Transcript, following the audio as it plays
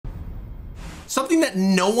Something that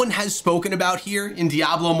no one has spoken about here in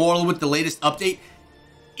Diablo Immortal with the latest update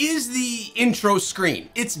is the intro screen.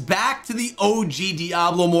 It's back to the OG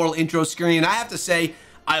Diablo Immortal intro screen, and I have to say,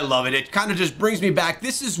 I love it. It kind of just brings me back.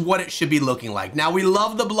 This is what it should be looking like. Now, we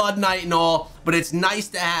love the Blood Knight and all, but it's nice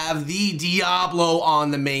to have the Diablo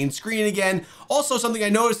on the main screen again. Also, something I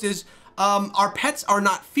noticed is our pets are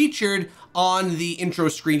not featured on the intro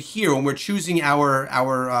screen here. When we're choosing our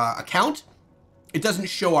account, it doesn't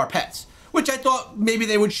show our pets, which I thought maybe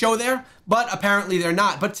they would show there, but apparently they're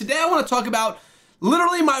not. But today I want to talk about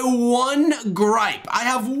literally my one gripe. I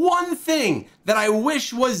have one thing that I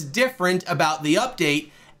wish was different about the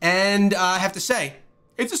update, and I have to say,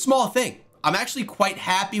 it's a small thing. I'm actually quite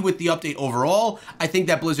happy with the update overall. I think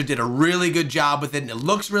that Blizzard did a really good job with it, and it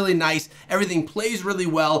looks really nice. Everything plays really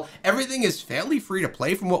well. Everything is fairly free to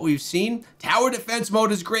play from what we've seen. Tower defense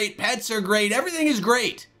mode is great. Pets are great. Everything is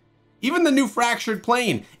great. Even the new Fractured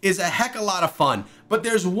Plane is a heck of a lot of fun. But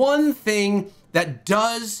there's one thing that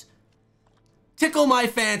does tickle my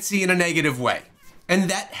fancy in a negative way, and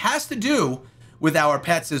that has to do with our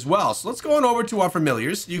pets as well. So let's go on over to our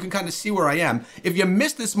familiars. You can kind of see where I am. If you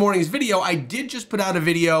missed this morning's video, I did just put out a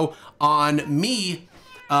video on me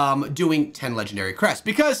doing 10 legendary crests,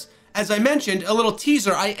 because as I mentioned, a little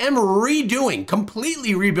teaser, I am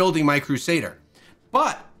completely rebuilding my Crusader.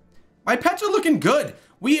 But my pets are looking good.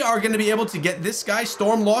 We are going to be able to get this guy,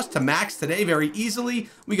 Stormlost, to max today very easily.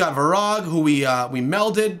 We got Varag, who we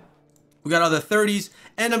melded. We got other 30s,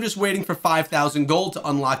 and I'm just waiting for 5,000 gold to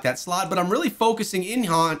unlock that slot. But I'm really focusing in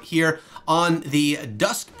on here on the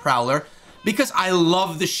Dusk Prowler because I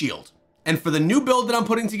love the shield. And for the new build that I'm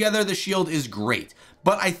putting together, the shield is great.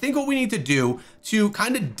 But I think what we need to do to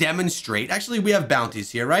kind of demonstrate, actually we have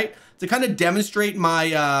bounties here, right? To kind of demonstrate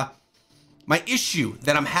my, my issue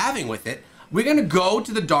that I'm having with it, we're gonna go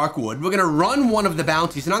to the Darkwood, we're gonna run one of the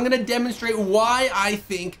bounties, and I'm gonna demonstrate why I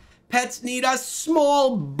think pets need a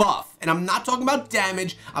small buff. And I'm not talking about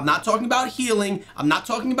damage, I'm not talking about healing, I'm not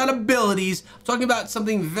talking about abilities, I'm talking about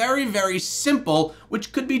something very, very simple,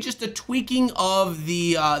 which could be just a tweaking of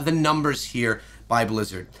the numbers here by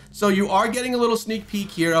Blizzard. So you are getting a little sneak peek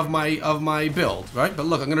here of my build, right? But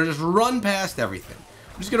look, I'm gonna just run past everything.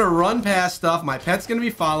 I'm just gonna run past stuff, my pet's gonna be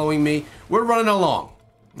following me, we're running along,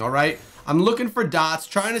 all right? I'm looking for dots,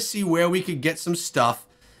 trying to see where we could get some stuff,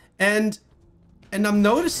 and I'm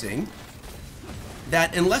noticing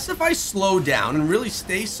that unless if I slow down and really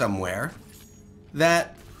stay somewhere,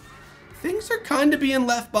 that things are kind of being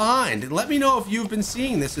left behind. And let me know if you've been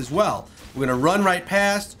seeing this as well. We're gonna run right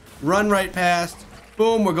past,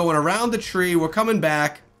 boom, we're going around the tree, we're coming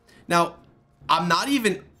back. Now, I'm not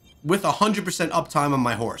even with 100% uptime on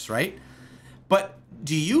my horse, right? But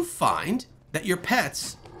do you find that your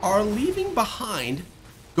pets are leaving behind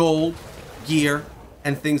gold, gear,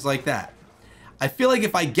 and things like that? I feel like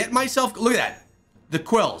if I get myself, look at that, the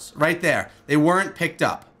quills right there, they weren't picked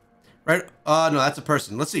up, right? No, that's a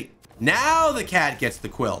person. Let's see. Now the cat gets the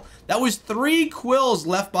quill. That was 3 quills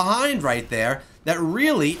left behind right there that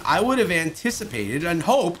really I would have anticipated and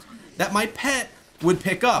hoped that my pet would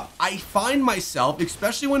pick up. I find myself,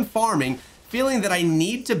 especially when farming, feeling that I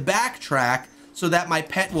need to backtrack so that my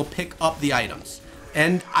pet will pick up the items.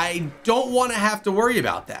 And I don't want to have to worry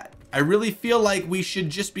about that. I really feel like we should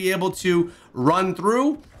just be able to run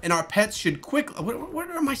through, and our pets should quickly, where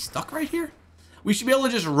am I stuck right here? We should be able to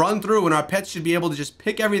just run through, and our pets should be able to just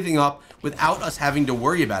pick everything up without us having to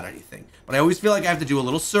worry about anything. But I always feel like I have to do a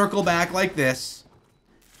little circle back like this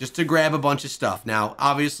just to grab a bunch of stuff. Now,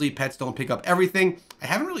 obviously, pets don't pick up everything. I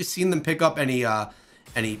haven't really seen them pick up any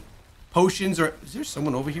potions, or is there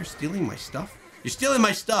someone over here stealing my stuff? You're stealing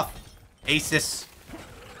my stuff, Asus.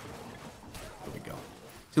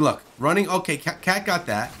 See, look, running. Okay, cat got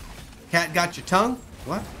that. Cat got your tongue.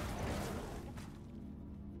 What?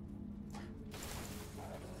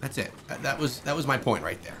 That's it. That was my point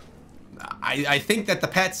right there. I think that the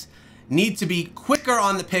pets need to be quicker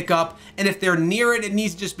on the pickup, and if they're near it, it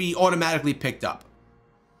needs to just be automatically picked up.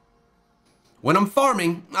 When I'm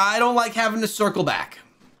farming, I don't like having to circle back.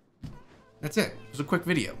 That's it. It was a quick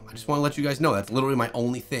video. I just want to let you guys know that's literally my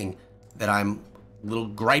only thing that I'm a little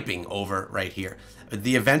griping over right here.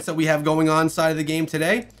 The events that we have going on inside of the game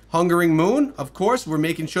today, Hungering Moon, of course, we're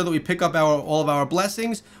making sure that we pick up all of our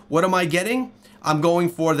blessings. What am I getting? I'm going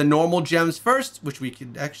for the normal gems first, which we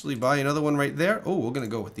could actually buy another one right there. Oh, we're gonna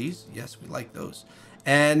go with these. Yes, we like those.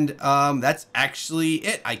 And that's actually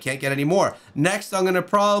it. I can't get any more. Next, I'm gonna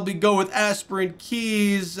probably go with Aspirant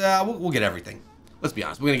Keys. We'll get everything. Let's be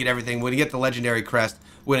honest, we're gonna get everything. We're gonna get the Legendary Crest.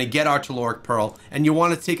 We're gonna get our Telluric Pearl. And you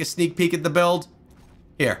wanna take a sneak peek at the build?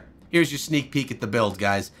 Here's your sneak peek at the build,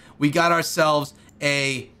 guys. We got ourselves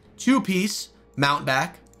a 2-piece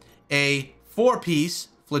Mountback, a 4-piece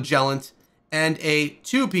Flagellant, and a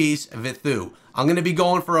 2-piece Vithu. I'm going to be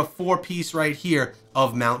going for a 4-piece right here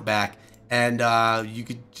of Mountback. And you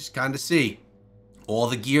could just kind of see all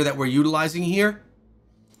the gear that we're utilizing here.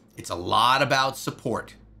 It's a lot about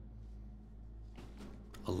support.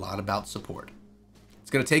 A lot about support.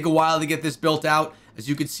 It's going to take a while to get this built out. As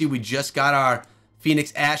you can see, we just got our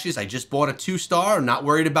Phoenix Ashes. I just bought a 2-star. I'm not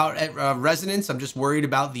worried about resonance. I'm just worried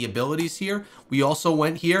about the abilities here. We also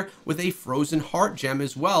went here with a Frozen Heart gem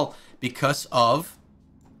as well because of,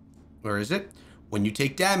 where is it? When you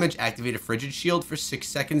take damage, activate a Frigid Shield for 6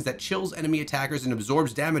 seconds that chills enemy attackers and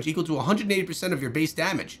absorbs damage equal to 180% of your base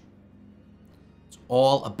damage. It's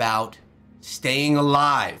all about staying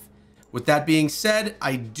alive. With that being said,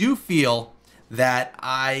 I do feel that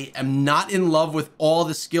I am not in love with all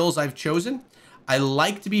the skills I've chosen. I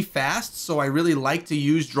like to be fast, so I really like to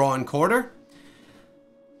use Draw and Quarter.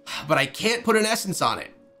 But I can't put an essence on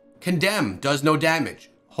it. Condemn does no damage.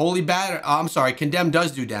 Holy Banner, I'm sorry, Condemn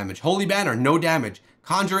does do damage. Holy Banner, no damage.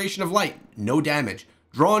 Conjuration of Light, no damage.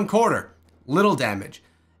 Draw and Quarter, little damage.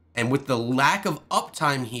 And with the lack of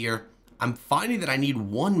uptime here, I'm finding that I need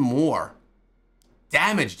one more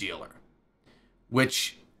damage dealer,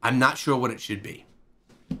 which I'm not sure what it should be.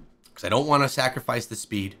 Because I don't want to sacrifice the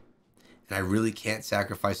speed, and I really can't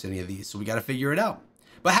sacrifice any of these, so we got to figure it out.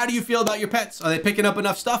 But how do you feel about your pets? Are they picking up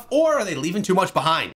enough stuff, or are they leaving too much behind?